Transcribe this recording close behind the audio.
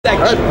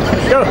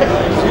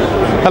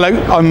Hello,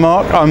 I'm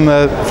Mark. I'm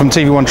from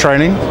tvONE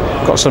Training.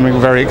 Got something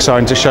very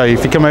exciting to show you.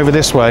 If you come over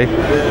this way,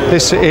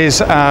 this is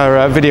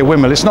our video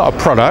windmill. It's not a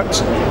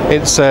product,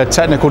 it's a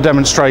technical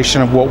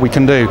demonstration of what we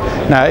can do.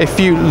 Now if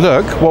you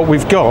look, what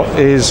we've got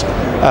is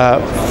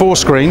 4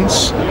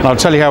 screens, and I'll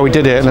tell you how we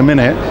did it in a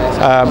minute.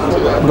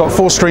 We've got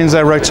 4 screens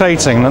there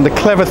rotating, and the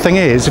clever thing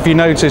is, if you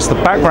notice, the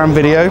background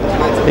video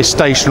is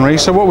stationary,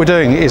 so what we're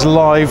doing is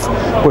live,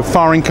 we're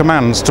firing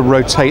commands to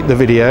rotate the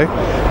video,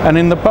 and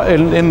in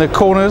the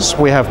corners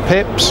we have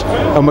pips,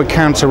 and we're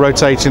counter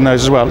rotating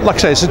those as well. Like I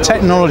say, it's a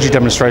technology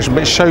demonstration,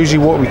 but it shows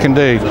you what we can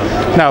do.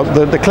 Now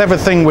the clever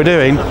thing we're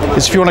doing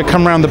is, if you want to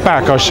come around the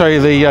back, I'll show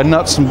you the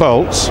nuts and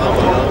bolts.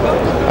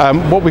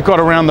 What we've got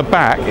around the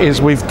back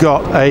is we've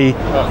got a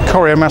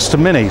COMM-TEC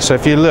Mini. So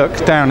if you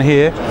look down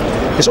here,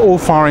 it's all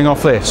firing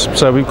off this.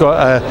 So we've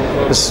got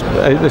this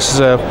is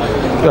a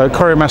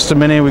COMM-TEC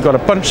Mini. We've got a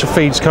bunch of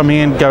feeds coming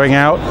in, going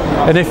out,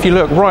 and if you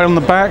look right on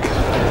the back,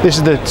 this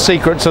is the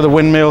secret to the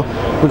windmill.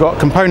 We've got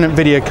component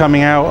video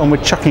coming out, and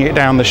we're chucking it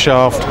down the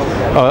shaft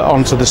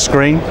onto the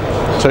screen.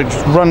 So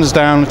it runs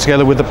down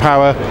together with the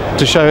power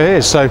to show it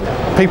is. So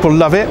people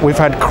love it. We've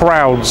had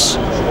crowds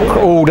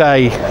all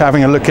day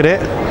having a look at it,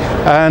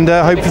 and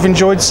I hope you've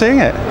enjoyed seeing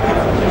it.